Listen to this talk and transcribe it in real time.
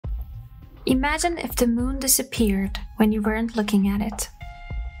Imagine if the moon disappeared when you weren't looking at it.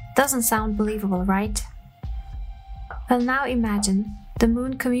 Doesn't sound believable, right? Well, now imagine the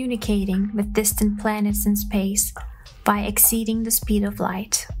moon communicating with distant planets in space by exceeding the speed of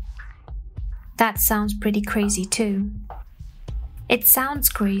light. That sounds pretty crazy too. It sounds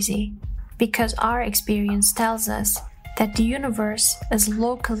crazy because our experience tells us that the universe is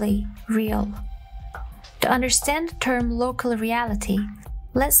locally real. To understand the term local reality,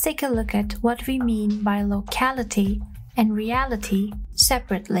 let's take a look at what we mean by locality and reality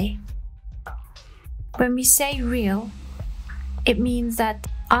separately. When we say real, it means that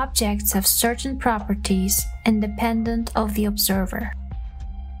objects have certain properties independent of the observer.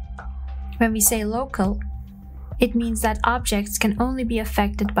 When we say local, it means that objects can only be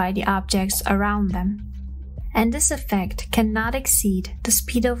affected by the objects around them, and this effect cannot exceed the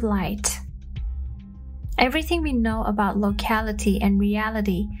speed of light. Everything we know about locality and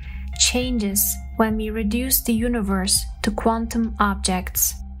reality changes when we reduce the universe to quantum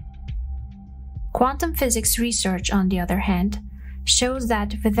objects. Quantum physics research, on the other hand, shows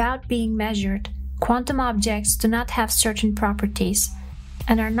that without being measured, quantum objects do not have certain properties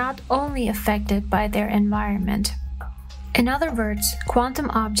and are not only affected by their environment. In other words,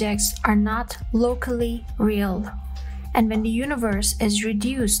 quantum objects are not locally real, and when the universe is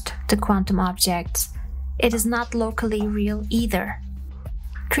reduced to quantum objects, it is not locally real either.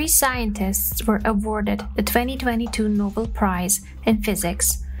 3 scientists were awarded the 2022 Nobel Prize in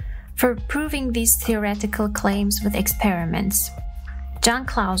Physics for proving these theoretical claims with experiments: John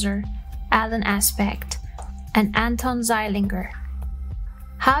Clauser, Alain, and Anton Zeilinger.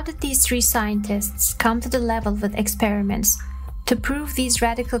 How did these 3 scientists come to the level with experiments to prove these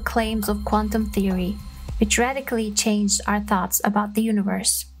radical claims of quantum theory, which radically changed our thoughts about the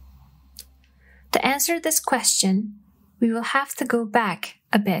universe? To answer this question, we will have to go back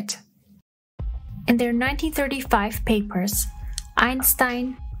a bit. In their 1935 papers,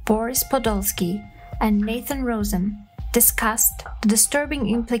 Einstein, Boris Podolsky, and Nathan Rosen discussed the disturbing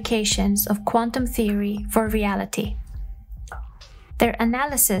implications of quantum theory for reality. Their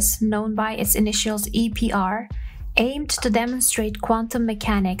analysis, known by its initials EPR, aimed to demonstrate quantum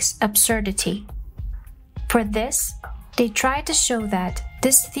mechanics' absurdity. For this, they tried to show that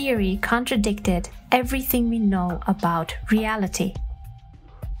this theory contradicted everything we know about reality.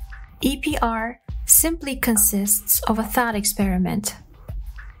 EPR simply consists of a thought experiment.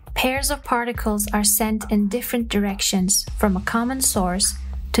 Pairs of particles are sent in different directions from a common source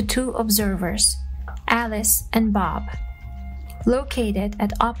to 2 observers, Alice and Bob, located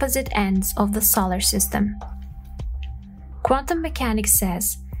at opposite ends of the solar system. Quantum mechanics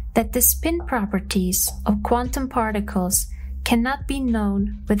says that the spin properties of quantum particles cannot be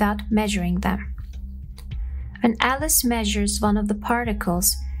known without measuring them. When Alice measures one of the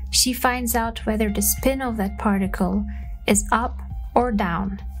particles, she finds out whether the spin of that particle is up or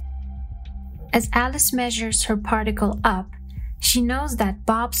down. As Alice measures her particle up, she knows that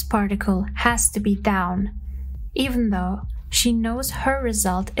Bob's particle has to be down, even though she knows her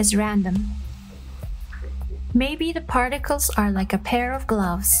result is random. Maybe the particles are like a pair of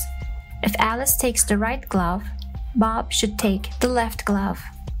gloves. If Alice takes the right glove, Bob should take the left glove.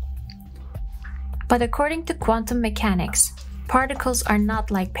 But according to quantum mechanics, particles are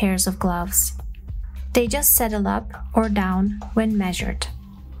not like pairs of gloves. They just settle up or down when measured.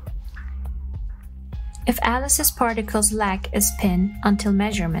 If Alice's particles lack a spin until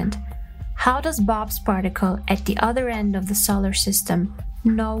measurement, how does Bob's particle at the other end of the solar system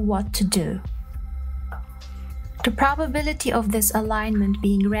know what to do? The probability of this alignment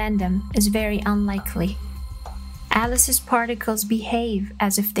being random is very unlikely. Alice's particles behave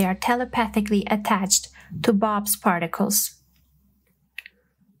as if they are telepathically attached to Bob's particles.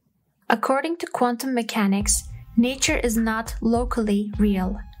 According to quantum mechanics, nature is not locally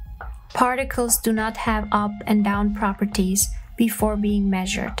real. Particles do not have up and down properties before being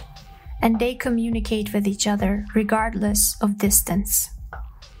measured, and they communicate with each other regardless of distance.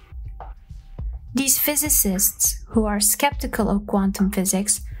 These physicists, who are skeptical of quantum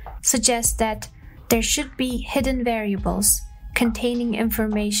physics, suggest that there should be hidden variables containing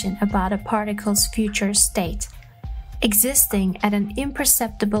information about a particle's future state, existing at an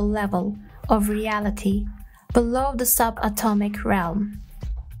imperceptible level of reality below the subatomic realm.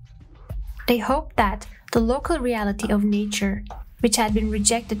 They hope that the local reality of nature, which had been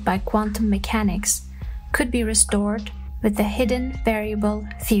rejected by quantum mechanics, could be restored with the hidden variable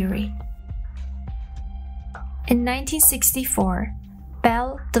theory. In 1964,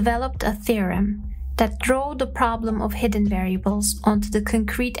 Bell developed a theorem that drove the problem of hidden variables onto the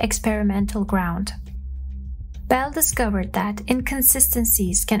concrete experimental ground. Bell discovered that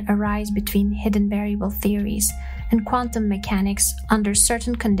inconsistencies can arise between hidden variable theories and quantum mechanics under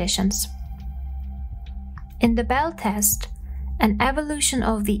certain conditions. In the Bell test, an evolution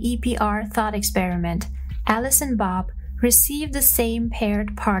of the EPR thought experiment, Alice and Bob received the same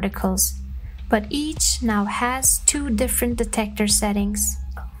paired particles, but each now has two different detector settings: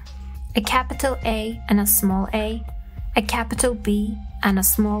 a capital A and a small a capital B and a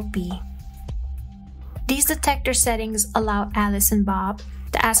small b. These detector settings allow Alice and Bob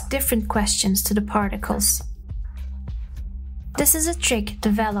to ask different questions to the particles. This is a trick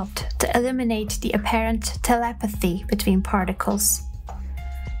developed to eliminate the apparent telepathy between particles.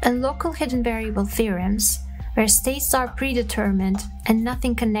 In local hidden variable theorems, where states are predetermined and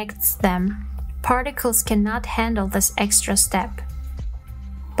nothing connects them, particles cannot handle this extra step.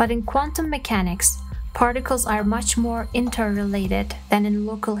 But in quantum mechanics, particles are much more interrelated than in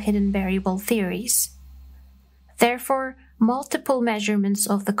local hidden variable theories. Therefore, multiple measurements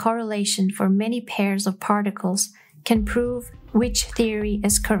of the correlation for many pairs of particles can prove which theory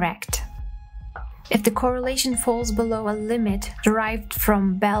is correct. If the correlation falls below a limit derived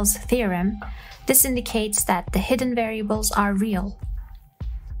from Bell's theorem, this indicates that the hidden variables are real.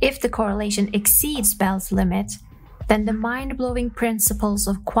 If the correlation exceeds Bell's limit, then the mind-blowing principles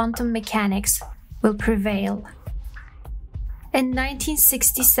of quantum mechanics will prevail. In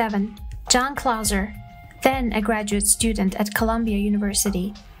 1967, John Clauser, then a graduate student at Columbia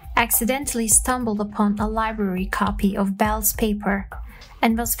University, accidentally stumbled upon a library copy of Bell's paper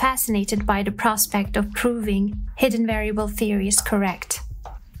and was fascinated by the prospect of proving hidden variable theory is correct.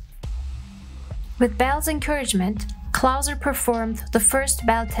 With Bell's encouragement, Clauser performed the first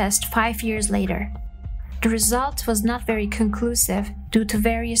Bell test 5 years later. The result was not very conclusive due to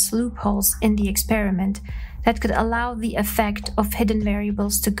various loopholes in the experiment that could allow the effect of hidden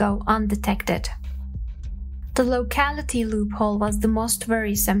variables to go undetected. The locality loophole was the most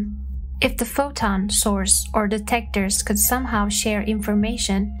worrisome. If the photon source or detectors could somehow share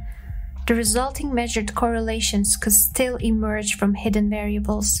information, the resulting measured correlations could still emerge from hidden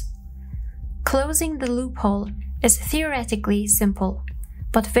variables. Closing the loophole is theoretically simple,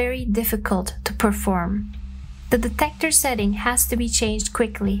 but very difficult to perform. The detector setting has to be changed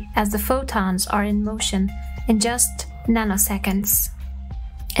quickly as the photons are in motion in just nanoseconds.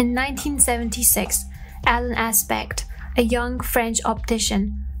 In 1976, Alain, a young French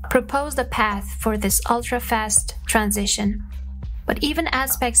optician, proposed a path for this ultra-fast transition. But even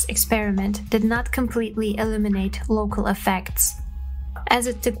Aspect's experiment did not completely eliminate local effects, as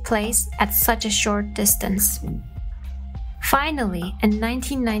it took place at such a short distance. Finally, in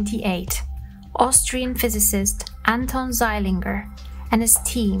 1998, Austrian physicist Anton Zeilinger and his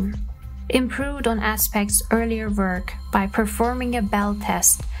team improved on Aspect's earlier work by performing a Bell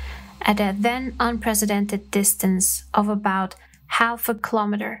test at a then unprecedented distance of about half a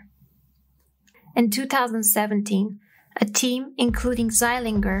kilometer. In 2017, a team including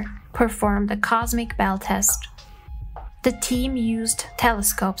Zeilinger performed a cosmic Bell test. The team used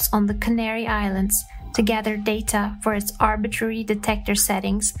telescopes on the Canary Islands to gather data for its arbitrary detector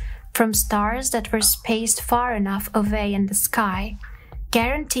settings from stars that were spaced far enough away in the sky,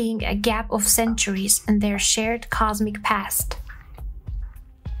 guaranteeing a gap of centuries in their shared cosmic past.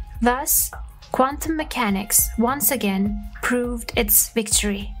 Thus, quantum mechanics once again proved its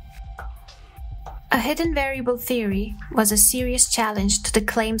victory. A hidden variable theory was a serious challenge to the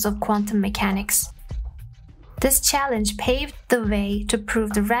claims of quantum mechanics. This challenge paved the way to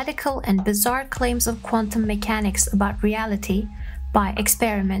prove the radical and bizarre claims of quantum mechanics about reality by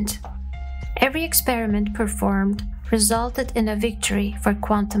experiment. Every experiment performed resulted in a victory for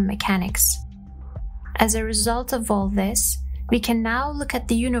quantum mechanics. As a result of all this, we can now look at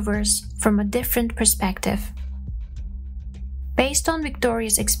the universe from a different perspective. Based on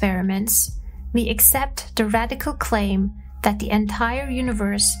victorious experiments, we accept the radical claim that the entire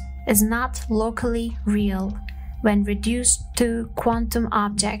universe is not locally real when reduced to quantum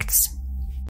objects.